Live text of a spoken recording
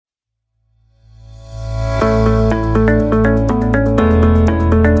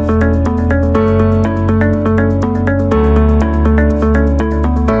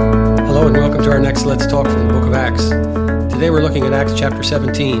chapter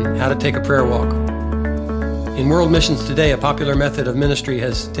 17, How to Take a Prayer Walk. In world missions today, a popular method of ministry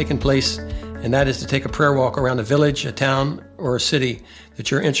has taken place, and that is to take a prayer walk around a village, a town, or a city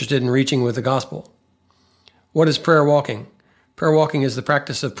that you're interested in reaching with the gospel. What is prayer walking? Prayer walking is the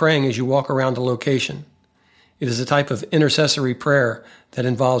practice of praying as you walk around a location. It is a type of intercessory prayer that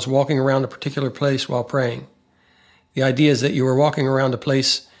involves walking around a particular place while praying. The idea is that you are walking around a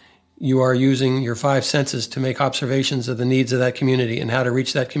place, you are using your five senses to make observations of the needs of that community and how to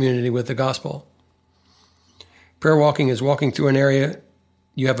reach that community with the gospel. Prayer walking is walking through an area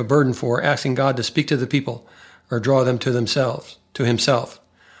you have a burden for, asking God to speak to the people or draw them to himself,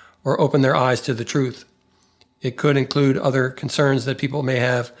 or open their eyes to the truth. It could include other concerns that people may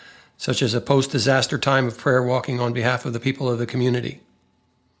have, such as a post-disaster time of prayer walking on behalf of the people of the community.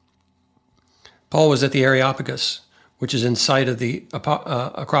 Paul was at the Areopagus, which is in sight of the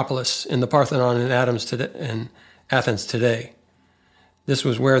Acropolis in the Parthenon in Athens today. This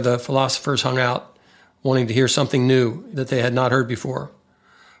was where the philosophers hung out, wanting to hear something new that they had not heard before.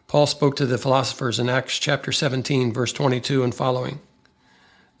 Paul spoke to the philosophers in Acts chapter 17, verse 22 and following.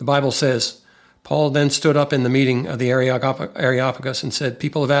 The Bible says, Paul then stood up in the meeting of the Areopagus and said,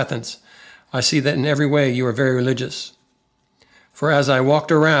 "People of Athens, I see that in every way you are very religious. For as I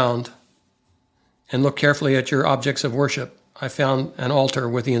walked around and looked carefully at your objects of worship, I found an altar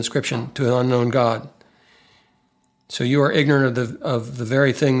with the inscription, 'To an unknown God.' So you are ignorant of the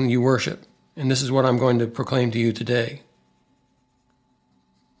very thing you worship, and this is what I'm going to proclaim to you today."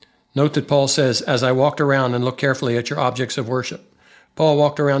 Note that Paul says, "As I walked around and looked carefully at your objects of worship." Paul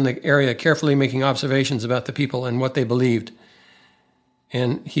walked around the area carefully making observations about the people and what they believed,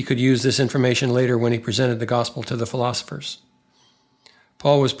 and he could use this information later when he presented the gospel to the philosophers.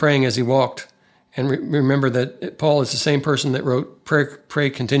 Paul was praying as he walked, and remember that Paul is the same person that wrote pray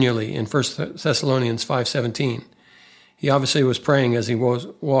continually in 1 Thessalonians 5:17. He obviously was praying as he was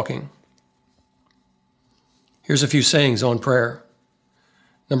walking. Here's a few sayings on prayer.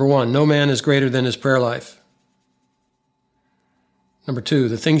 Number 1, no man is greater than his prayer life. Number 2,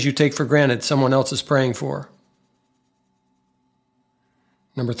 the things you take for granted someone else is praying for.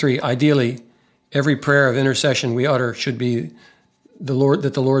 Number 3, ideally, every prayer of intercession we utter should be the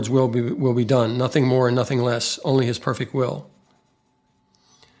Lord's will be done, nothing more and nothing less, only his perfect will.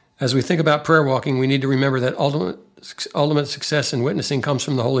 As we think about prayer walking, we need to remember that ultimate success in witnessing comes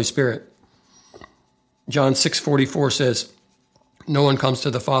from the Holy Spirit. John 6:44 says, "No one comes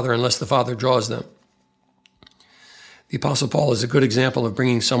to the Father unless the Father draws them." The Apostle Paul is a good example of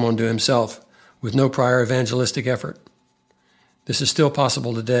bringing someone to himself with no prior evangelistic effort. This is still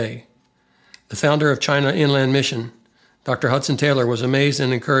possible today. The founder of China Inland Mission, Dr. Hudson Taylor, was amazed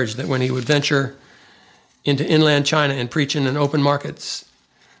and encouraged that when he would venture into inland China and preach in an open markets,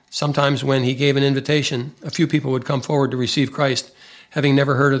 sometimes when he gave an invitation, a few people would come forward to receive Christ, having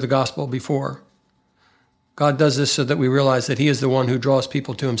never heard of the gospel before. God does this so that we realize that he is the one who draws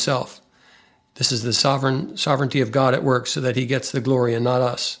people to himself. This is the sovereignty of God at work so that he gets the glory and not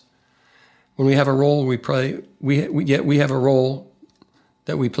us. When we have a role we play, we have a role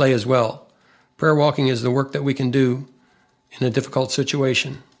that we play as well. Prayer walking is the work that we can do in a difficult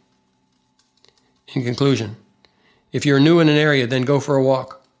situation. In conclusion, if you're new in an area, then go for a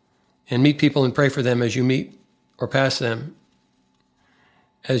walk and meet people and pray for them as you meet or pass them.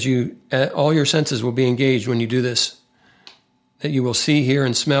 All your senses will be engaged when you do this, that you will see, hear,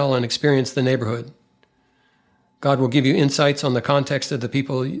 and smell and experience the neighborhood. God will give you insights on the context of the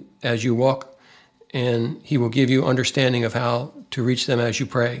people as you walk, and he will give you understanding of how to reach them as you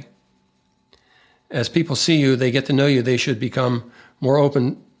pray. As people see you, they get to know you, they should become more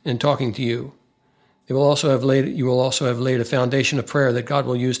open in talking to you. You will also have laid a foundation of prayer that God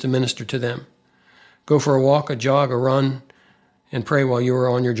will use to minister to them. Go for a walk, a jog, a run, and pray while you are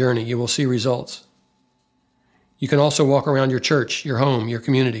on your journey. You will see results. You can also walk around your church, your home, your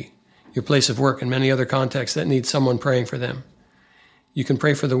community, your place of work, and many other contexts that need someone praying for them. You can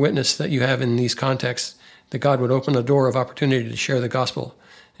pray for the witness that you have in these contexts, that God would open a door of opportunity to share the gospel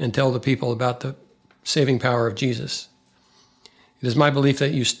and tell the people about the saving power of Jesus. It is my belief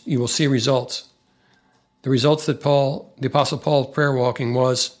that you will see results. The results that the Apostle Paul's prayer walking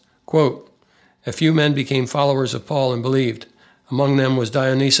was, quote, "A few men became followers of Paul and believed. Among them was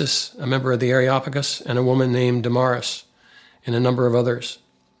Dionysius, a member of the Areopagus, and a woman named Damaris, and a number of others."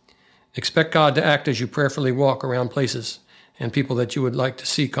 Expect God to act as you prayerfully walk around places and people that you would like to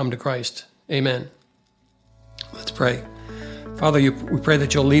see come to Christ. Amen. Let's pray. Father, we pray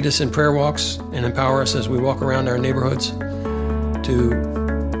that you'll lead us in prayer walks and empower us as we walk around our neighborhoods to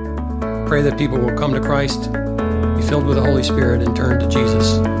pray that people will come to Christ, be filled with the Holy Spirit, and turn to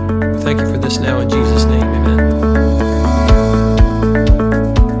Jesus. We thank you for this now in Jesus' name.